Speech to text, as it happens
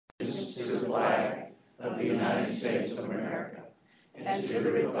to the flag of the United States of America and to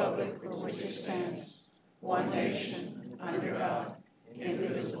the republic for which it stands, one nation, under God,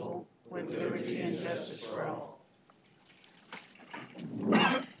 indivisible, with liberty and justice for all.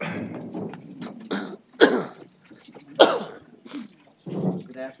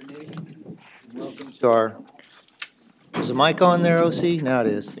 Good afternoon. Welcome to our, is the mic on there, OC? Now it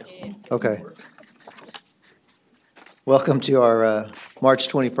is. Okay. Welcome to our March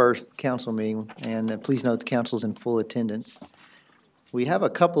 21st council meeting, and please note the council's in full attendance. We have a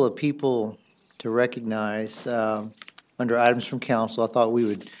couple of people to recognize under items from council. I thought we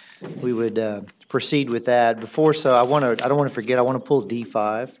would proceed with that. Before, so I don't want to forget, I want to pull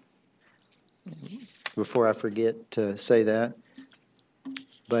D5 before I forget to say that.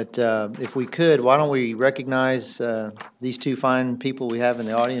 But if we could, why don't we recognize these two fine people we have in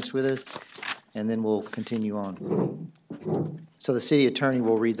the audience with us, and then we'll continue on. So the city attorney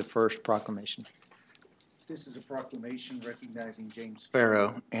will read the first proclamation. This is a proclamation recognizing James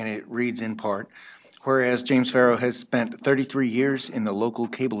Farrow, and it reads in part, whereas James Farrow has spent 33 years in the local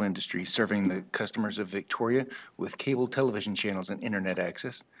cable industry serving the customers of Victoria with cable television channels and internet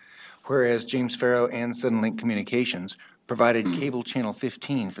access. Whereas James Farrow and Suddenlink Communications provided cable channel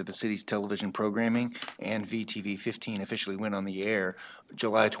 15 for the city's television programming, and VTV 15 officially went on the air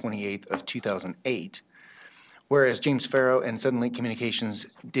July 28th of 2008. Whereas James Farrow and Suddenlink Communications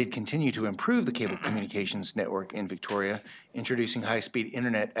did continue to improve the cable communications network in Victoria, introducing high-speed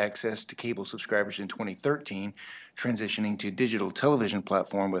internet access to cable subscribers in 2013, transitioning to digital television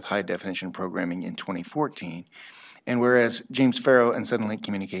platform with high-definition programming in 2014. And whereas James Farrow and Suddenlink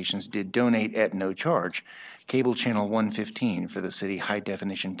Communications did donate at no charge cable channel 115 for the city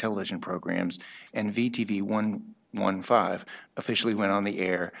high-definition television programs, and VTV 115 officially went on the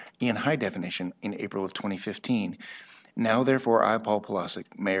air in high definition in April of 2015. Now, therefore, I, Paul Polasic,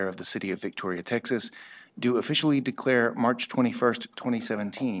 Mayor of the City of Victoria, Texas, do officially declare March 21st,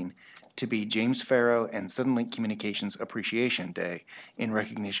 2017 to be James Farrow and Suddenlink Communications Appreciation Day in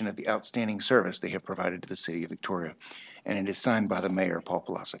recognition of the outstanding service they have provided to the City of Victoria. And it is signed by the Mayor, Paul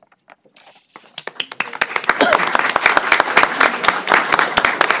Polasic.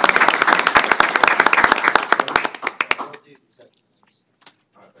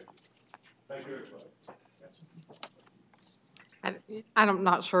 I'm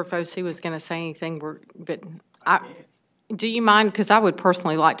not sure if OC was going to say anything, but do you mind? Because I would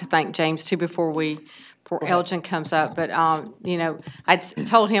personally like to thank James too before Elgin comes up. But you know, I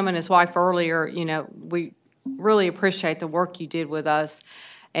told him and his wife earlier, you know, we really appreciate the work you did with us,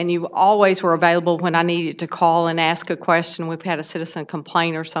 and you always were available when I needed to call and ask a question. We've had a citizen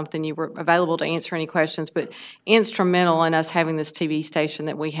complain or something. You were available to answer any questions, but instrumental in us having this TV station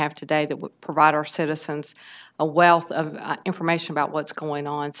that we have today that would provide our citizens a wealth of information about what's going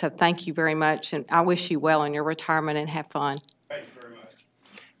on. So thank you very much, and I wish you well in your retirement and have fun. Thank you very much.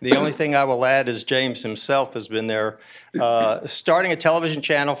 The only thing I will add is James himself has been there. Starting a television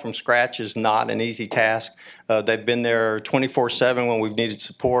channel from scratch is not an easy task. They've been there 24/7 when we've needed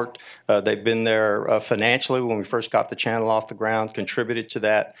support. They've been there financially when we first got the channel off the ground, contributed to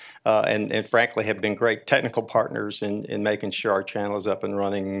that, and frankly have been great technical partners in making sure our channel is up and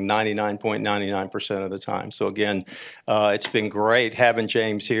running 99.99% of the time. So again, it's been great having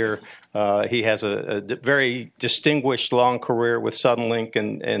James here. He has a very distinguished long career with Suddenlink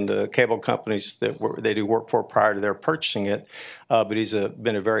and the cable companies that they do work for prior to their purchasing it. But he's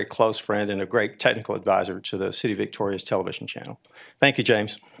been a very close friend and a great technical advisor to the City of Victoria's television channel. Thank you,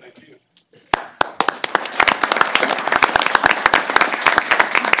 James. Thank you.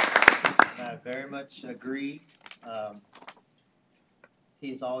 I very much agree. He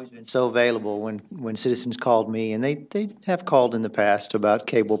has always been so available when citizens called me, and they have called in the past about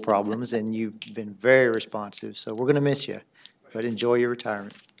cable problems, and you've been very responsive. So we're going to miss you, but enjoy your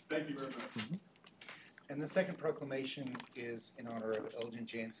retirement. Thank you very much. Mm-hmm. And the second proclamation is in honor of Elgin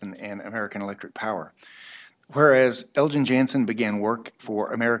Jansen and American Electric Power. Whereas Elgin Jansen began work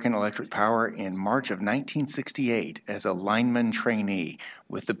for American Electric Power in March of 1968 as a lineman trainee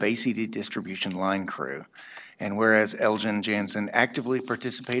with the Bay City Distribution Line Crew. And whereas Elgin Jansen actively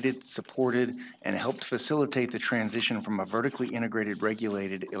participated, supported, and helped facilitate the transition from a vertically integrated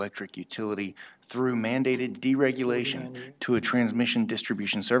regulated electric utility through mandated deregulation to a transmission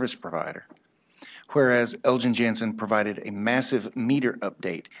distribution service provider. Whereas Elgin Jansen provided a massive meter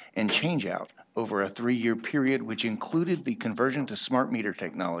update and changeout over a 3-year period, which included the conversion to smart meter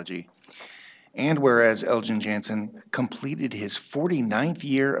technology. And whereas Elgin Jansen completed his 49th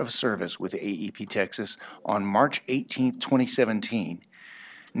year of service with AEP Texas on March 18, 2017,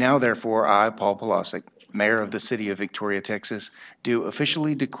 Now therefore, I, Paul Polasek, Mayor of the City of Victoria, Texas, do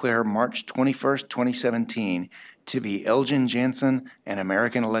officially declare March 21st, 2017 to be Elgin Jansen and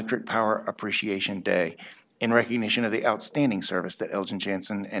American Electric Power Appreciation Day in recognition of the outstanding service that Elgin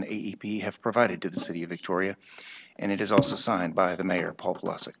Jansen and AEP have provided to the City of Victoria. And it is also signed by the Mayor, Paul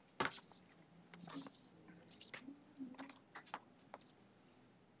Polasek.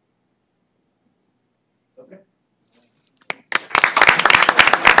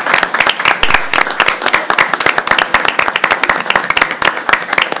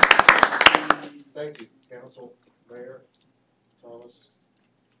 Thank you, Council, Mayor, Thomas.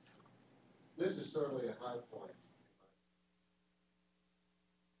 This is certainly a high point.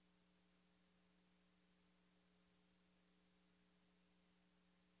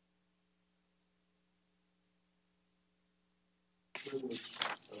 Privilege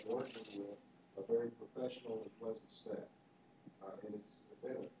of working with a very professional and pleasant staff, and it's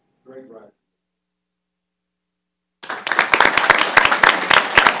been a great ride.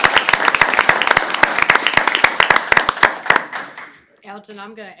 Elgin,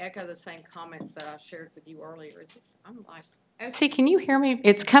 I'm going to echo the same comments that I shared with you earlier. I'm like, oh, see, can you hear me?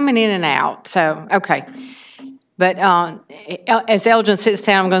 It's coming in and out, so, okay. But as Elgin sits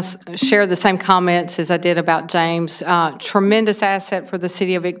down, I'm going to share the same comments as I did about James. Tremendous asset for the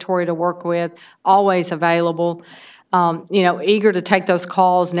city of Victoria to work with, always available. Eager to take those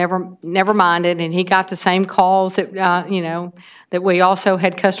calls, never minded, and he got the same calls that, that we also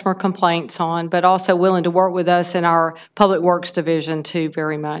had customer complaints on, but also willing to work with us in our Public Works Division too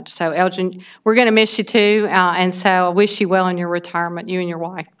very much. So Elgin, we're going to miss you too, and so I wish you well in your retirement, you and your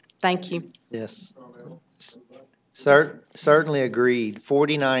wife. Thank you. Yes. Certainly agreed.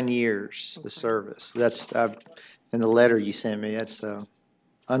 49 years of service. That's, in the letter you sent me, that's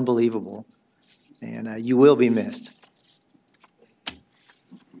unbelievable. And you will be missed.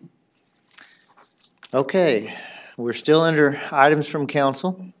 Okay, we're still under items from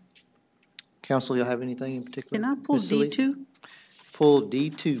council. Council, you'll have anything in particular? Can I pull Ms. Solis? D2? Pull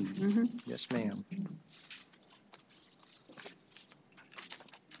D2. Yes, ma'am.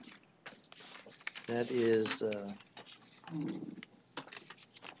 That is,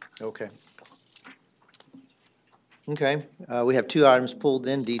 okay. Okay, we have two items pulled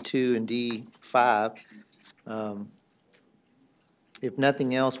in, D2 and D5. If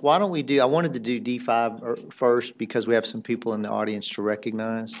nothing else, why don't we do, I wanted to do D5 first because we have some people in the audience to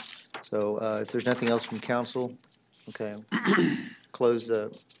recognize. So if there's nothing else from council, okay. Close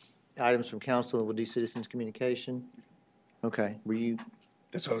the items from council and we'll do citizens communication. Okay, were you?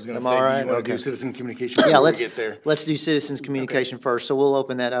 That's what I was going Am to I say. all Do right? you want to Okay. do citizen communication Yeah, before we let's, get there? let's do citizens communication first. So we'll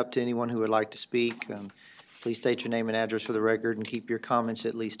open that up to anyone who would like to speak. Please state your name and address for the record and keep your comments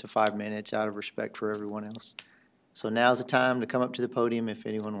at least to 5 minutes out of respect for everyone else. So now's the time to come up to the podium if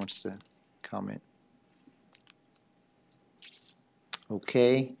anyone wants to comment.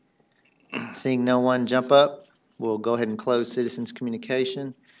 Okay. Seeing no one jump up, we'll go ahead and close citizens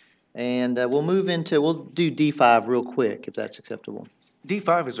communication. And we'll do D5 real quick, if that's acceptable.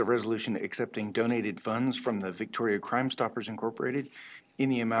 D5 is a resolution accepting donated funds from the Victoria Crime Stoppers Incorporated in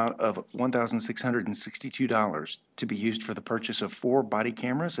the amount of $1,662 to be used for the purchase of 4 body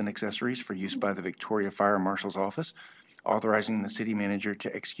cameras and accessories for use by the Victoria Fire Marshal's Office, authorizing the city manager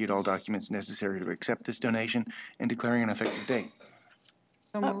to execute all documents necessary to accept this donation and declaring an effective date.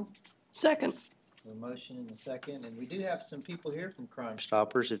 So moved. Second. A motion and a second, and we do have some people here from Crime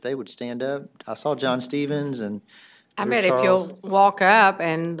Stoppers, if they would stand up. I saw John Stevens and I there's bet if Charles. you'll walk up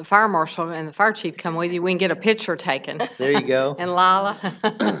and the fire marshal and the fire chief come with you, we can get a picture taken. There you go. And Lila.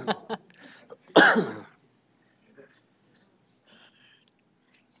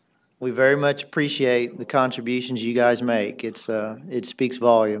 We very much appreciate the contributions you guys make. It speaks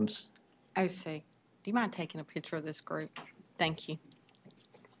volumes. OC, do you mind taking a picture of this group? Thank you.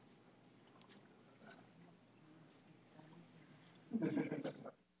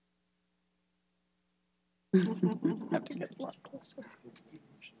 Have to get a lot closer.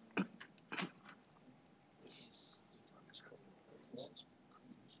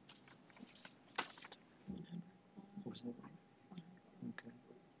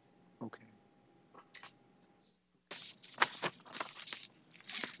 Okay.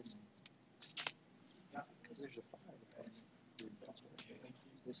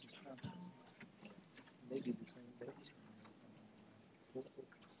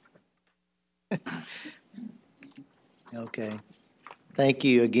 Okay. Thank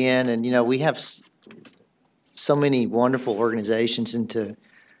you again. And, we have so many wonderful organizations and to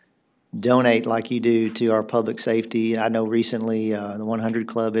donate like you do to our public safety. I know recently the 100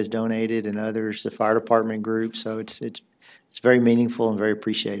 Club has donated and others, the fire department group. So it's It's very meaningful and very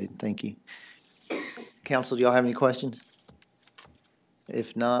appreciated. Thank you. Council, do y'all have any questions?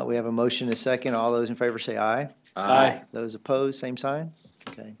 If not, we have a motion and a second. All those in favor say aye. Aye. Those opposed, same sign.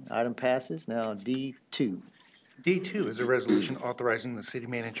 Okay, item passes. Now D2. D2 is a resolution authorizing the city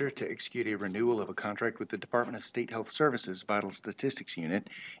manager to execute a renewal of a contract with the Department of State Health Services Vital Statistics Unit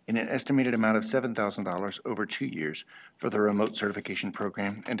in an estimated amount of $7,000 over 2 years for the remote certification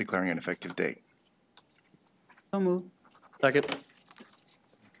program and declaring an effective date. So moved. Second.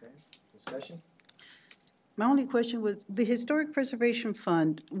 Okay, discussion? My only question was, the Historic Preservation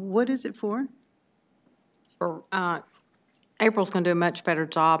Fund, what is it for? For, April's going to do a much better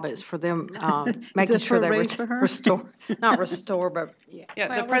job. It's for them making this sure for a they raise for her? restore, not restore, but Yeah,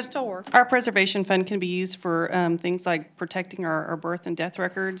 well, restore. our preservation fund can be used for things like protecting our birth and death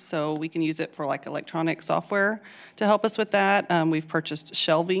records, so we can use it for like electronic software to help us with that. We've purchased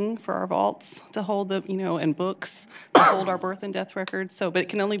shelving for our vaults to hold the, and books to hold our birth and death records, but it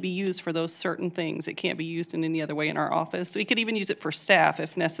can only be used for those certain things. It can't be used in any other way in our office. We could even use it for staff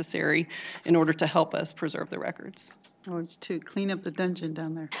if necessary in order to help us preserve the records. Oh, it's to clean up the dungeon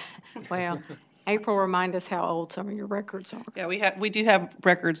down there. Well, April, remind us how old some of your records are. Yeah, we do have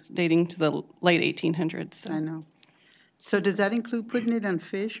records dating to the late 1800s. So. I know. So does that include putting it on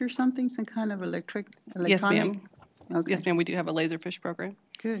fish or something, some kind of electronic? Yes, ma'am. Okay, Yes, ma'am, we do have a laserfish program,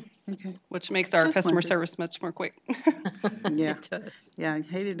 good, okay. which makes our Just customer wondered. service much more quick. Yeah, It does. yeah, I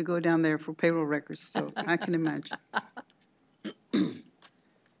hated to go down there for payroll records, so I can imagine.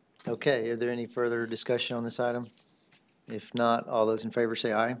 Okay, are there any further discussion on this item? If not, all those in favor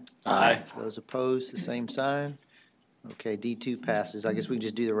say aye. Aye. Those opposed, the same sign. Okay, D2 passes. I guess we can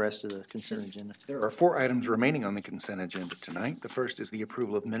just do the rest of the consent agenda. There are 4 items remaining on the consent agenda tonight. The first is the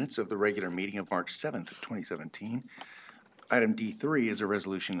approval of minutes of the regular meeting of March 7th, 2017. Item D3 is a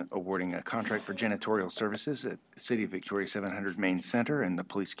resolution awarding a contract for janitorial services at the City of Victoria 700 Main Center and the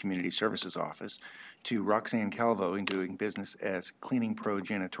Police Community Services Office to Roxanne Calvo in doing business as Cleaning Pro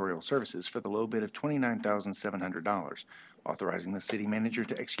Janitorial Services for the low bid of $29,700, authorizing the city manager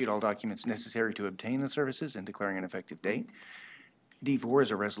to execute all documents necessary to obtain the services and declaring an effective date. D4 is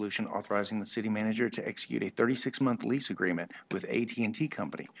a resolution authorizing the city manager to execute a 36-month lease agreement with AT&T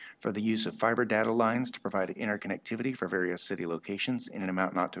Company for the use of fiber data lines to provide interconnectivity for various city locations in an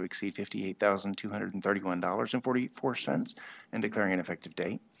amount not to exceed $58,231.44 and declaring an effective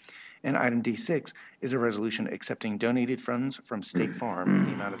date. And item D6 is a resolution accepting donated funds from State Farm in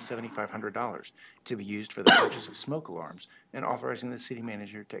the amount of $7,500 to be used for the purchase of smoke alarms and authorizing the city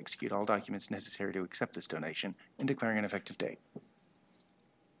manager to execute all documents necessary to accept this donation and declaring an effective date.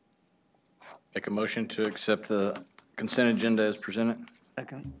 Make a motion to accept the consent agenda as presented.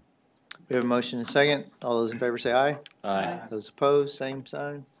 Second. We have a motion and a second. All those in favor say aye. Aye. Those opposed, same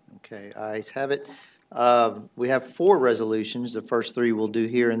sign. Okay, ayes have it. We have 4 resolutions. The first 3 we'll do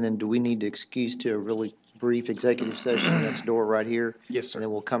here, and then do we need to excuse to a really brief executive session next door right here? Yes, sir. And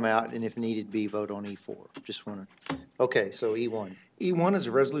then we'll come out, and if needed be, vote on E4. Just want to, okay, so E1. E1 is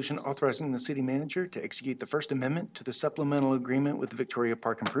a resolution authorizing the city manager to execute the First Amendment to the supplemental agreement with the Victoria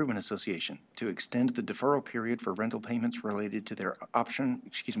Park Improvement Association to extend the deferral period for rental payments related to their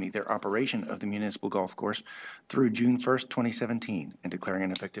operation of the municipal golf course through June 1st, 2017, and declaring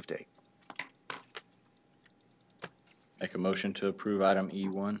an effective date. Make a motion to approve item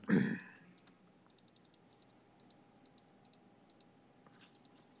E1.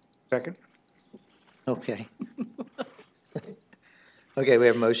 Second. Okay. Okay, we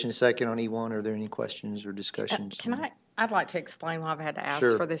have a motion and a second on E1. Are there any questions or discussions? I'd like to explain why I've had to ask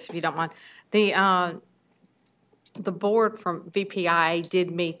Sure. for this, if you don't mind. The board from VPI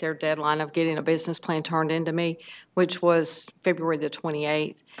did meet their deadline of getting a business plan turned into me, which was February the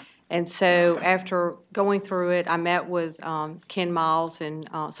 28th. And so after going through it, I met with Ken Miles and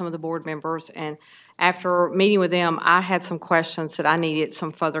some of the board members, and after meeting with them, I had some questions that I needed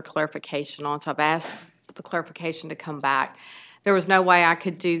some further clarification on, so I've asked the clarification to come back. There was no way I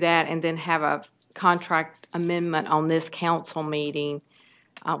could do that and then have a contract amendment on this council meeting,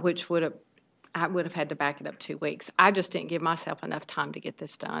 which I would have had to back it up 2 weeks. I just didn't give myself enough time to get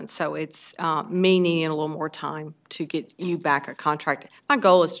this done. So it's me needing a little more time to get you back a contract. My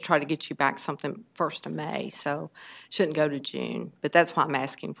goal is to try to get you back something 1st of May, so shouldn't go to June. But that's why I'm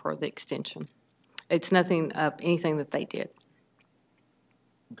asking for the extension. It's nothing of anything that they did.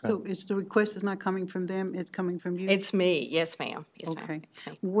 So it's the request is not coming from them, it's coming from you? It's me, yes, ma'am. Yes, ma'am. Okay. It's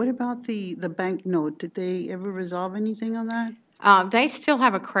me. What about the bank note? Did they ever resolve anything on that? They still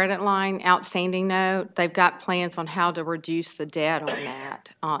have a credit line outstanding note. They've got plans on how to reduce the debt on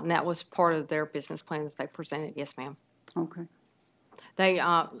that. And that was part of their business plan that they presented. Yes, ma'am. Okay.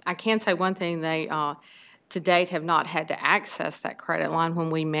 I can say one thing, to date have not had to access that credit line when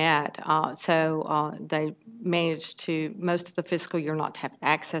we met. So they managed to, most of the fiscal year, not to have to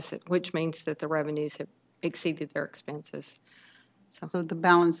access it, which means that the revenues have exceeded their expenses. So the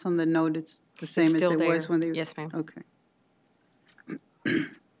balance on the note is the same as still it was there. when they? Yes, ma'am. Okay.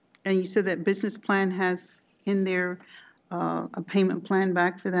 And you said that business plan has in there a payment plan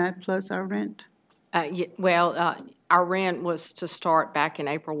back for that plus our rent? Our rent was to start back in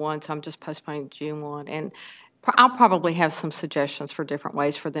April 1, so I'm just postponing June 1. And I'll probably have some suggestions for different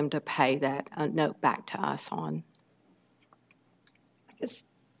ways for them to pay that note back to us on. I guess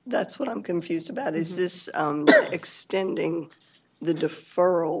that's what I'm confused about. Is this extending the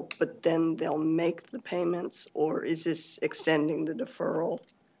deferral, but then they'll make the payments? Or is this extending the deferral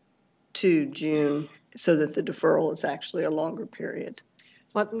to June so that the deferral is actually a longer period?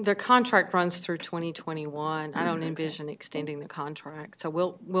 Well, their contract runs through 2021. I don't envision extending the contract, so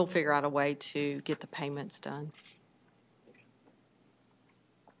we'll figure out a way to get the payments done.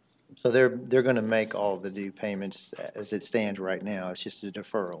 So they're going to make all the due payments as it stands right now. It's just a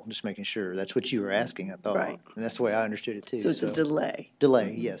deferral, just making sure. That's what you were asking, I thought. Right. And that's the way I understood it too. So it's a delay.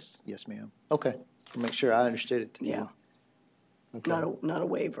 Delay, yes, yes, ma'am. Okay, make sure I understood it. Yeah. Okay. Not a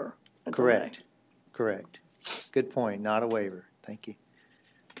waiver. A delay. Correct, correct. Good point, not a waiver. Thank you.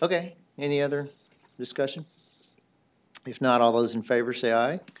 Okay, any other discussion? If not, all those in favor say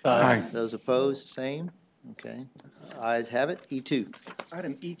aye. Aye. Those opposed, same. Okay, ayes have it. E2.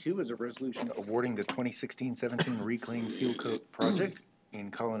 Item E2 is a resolution awarding the 2016-17 Reclaim Seal Coat Project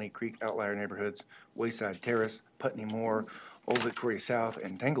in Colony Creek Outlier Neighborhoods, Wayside Terrace, Putney Moore, Old Victoria South,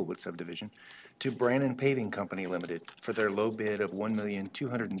 and Tanglewood subdivision to Brannan Paving Company Limited for their low bid of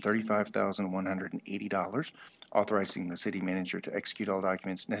 $1,235,180, authorizing the city manager to execute all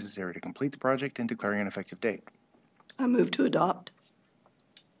documents necessary to complete the project and declaring an effective date. I move to adopt.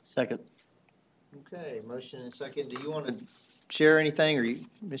 Second. Okay, motion and second. Do you want to share anything, or you,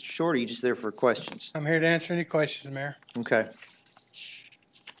 Mr. Short, or are you just there for questions? I'm here to answer any questions, Mayor. Okay.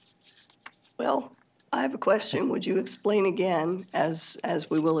 Well, I have a question. Would you explain again, as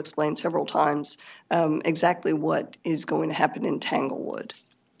we will explain several times, exactly what is going to happen in Tanglewood?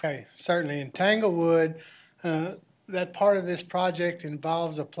 Okay, certainly. In Tanglewood, that part of this project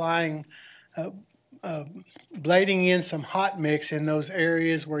involves applying, blading in some hot mix in those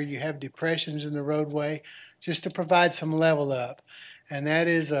areas where you have depressions in the roadway, just to provide some level up. And that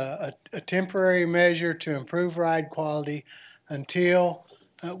is a temporary measure to improve ride quality until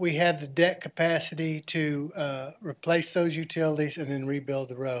we have the debt capacity to replace those utilities and then rebuild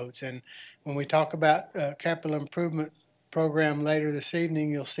the roads. And when we talk about capital improvement program later this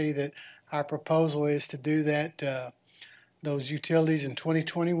evening, you'll see that our proposal is to do that, those utilities in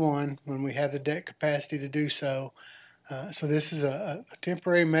 2021 when we have the debt capacity to do so. So this is a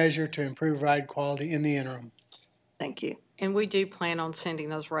temporary measure to improve ride quality in the interim. Thank you. And we do plan on sending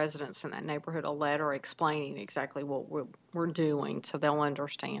those residents in that neighborhood a letter explaining exactly what we're doing, so they'll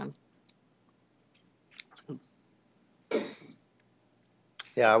understand.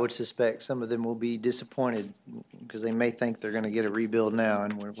 Yeah, I would suspect some of them will be disappointed because they may think they're going to get a rebuild now,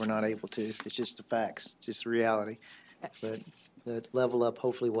 and we're not able to. It's just the facts, it's just the reality. But the level up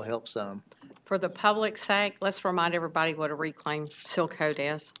hopefully will help some. For the public's sake, let's remind everybody what a reclaim seal coat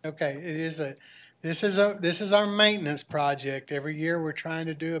is. Okay, this is our maintenance project. Every year we're trying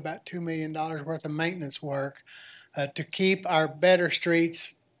to do about $2 million worth of maintenance work to keep our better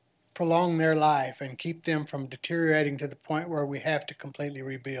streets, prolong their life and keep them from deteriorating to the point where we have to completely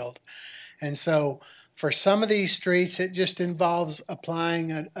rebuild. And so for some of these streets, it just involves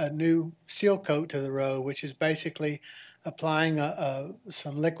applying a new seal coat to the road, which is basically applying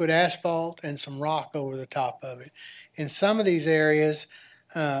some liquid asphalt and some rock over the top of it. In some of these areas,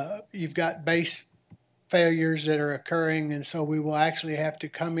 you've got base failures that are occurring, and so we will actually have to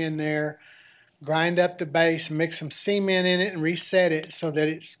come in there, grind up the base, mix some cement in it, and reset it so that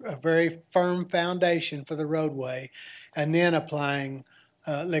it's a very firm foundation for the roadway, and then applying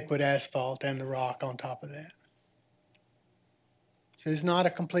liquid asphalt and the rock on top of that. So it's not a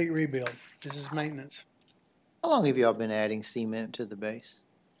complete rebuild. This is maintenance. How long have y'all been adding cement to the base?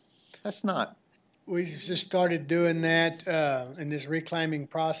 That's not. We just started doing that in this reclaiming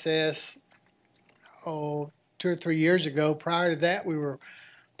process, 2 or 3 years ago. Prior to that, we were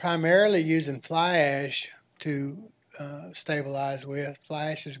primarily using fly ash to stabilize with.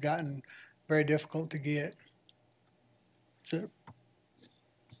 Fly ash has gotten very difficult to get. So,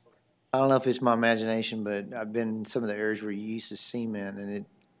 I don't know if it's my imagination, but I've been in some of the areas where you use the cement, and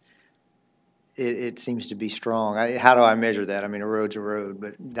it seems to be strong. How do I measure that? I mean, a road's a road,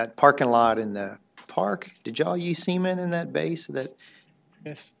 but that parking lot in the park, did y'all use cement in that base?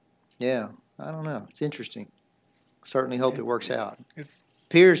 yes. Yeah, I don't know. It's interesting. Certainly hope it works out. It-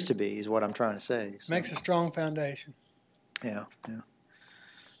 Appears to be, is what I'm trying to say. so. Makes a strong foundation. Yeah, yeah.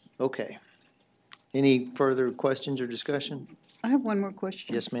 Okay. Any further questions or discussion? I have one more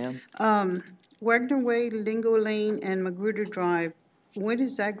question. Yes, ma'am? Wagner Way, Lingo Lane, and Magruder Drive, when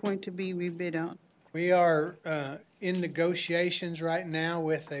is that going to be rebid out? We are in negotiations right now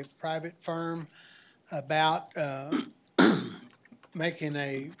with a private firm about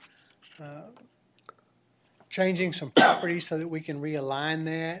making changing some property so that we can realign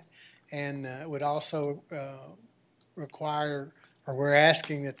that. And it would also require, or we're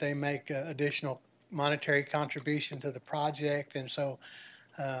asking that they make additional monetary contribution to the project. And so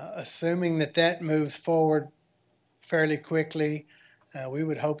assuming that that moves forward fairly quickly, we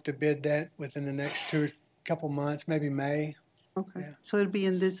would hope to bid that within the next couple months, maybe May. Okay, Yeah. so it'll be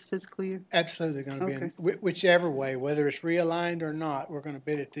in this fiscal year? Absolutely going to be, in Okay. whichever way, whether it's realigned or not, we're going to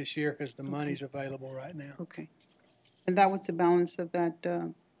bid it this year because the money's available right now. Okay. And that was the balance of that,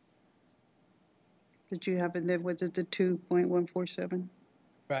 that you have in there, was it the 2.147?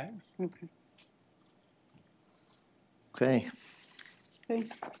 Right. Okay. Okay. Okay.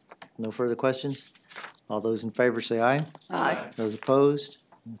 No further questions? All those in favor say aye. Aye. Those opposed?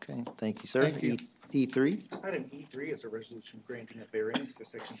 Okay, thank you, sir. Thank you. E3? Item E3 is a resolution granting a variance to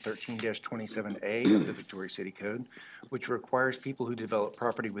section 13-27A of the Victoria City Code, which requires people who develop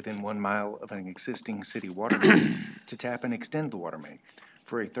property within 1 mile of an existing city water main to tap and extend the water main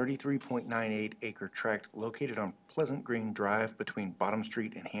for a 33.98 acre tract located on Pleasant Green Drive between Bottom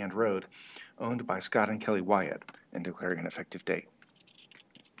Street and Hand Road, owned by Scott and Kelly Wyatt, and declaring an effective date.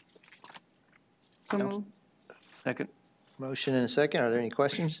 So moved. Second. Motion and a second. Are there any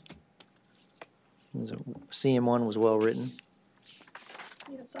questions? CM1 was well-written.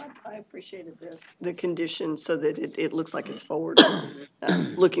 Yes, I appreciated the conditions so that it looks like it's forward,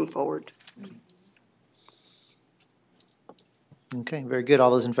 looking forward. Okay, very good.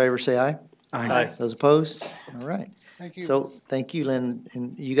 All those in favor say aye. Aye. Those opposed? All right. Thank you. So, thank you, Lynn,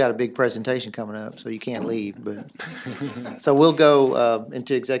 and you got a big presentation coming up, so you can't leave, but. So we'll go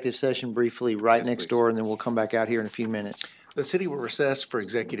into executive session briefly right Yes, next please. door, and then we'll come back out here in a few minutes. The city will recess for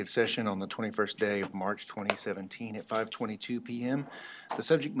executive session on the 21st day of March 2017 at 5:22 PM. The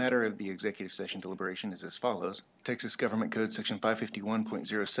subject matter of the executive session deliberation is as follows. Texas Government Code Section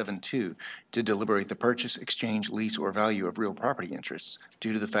 551.072 to deliberate the purchase, exchange, lease, or value of real property interests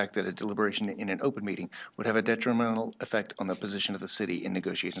due to the fact that a deliberation in an open meeting would have a detrimental effect on the position of the city in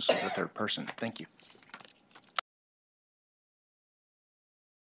negotiations with a third person. Thank you.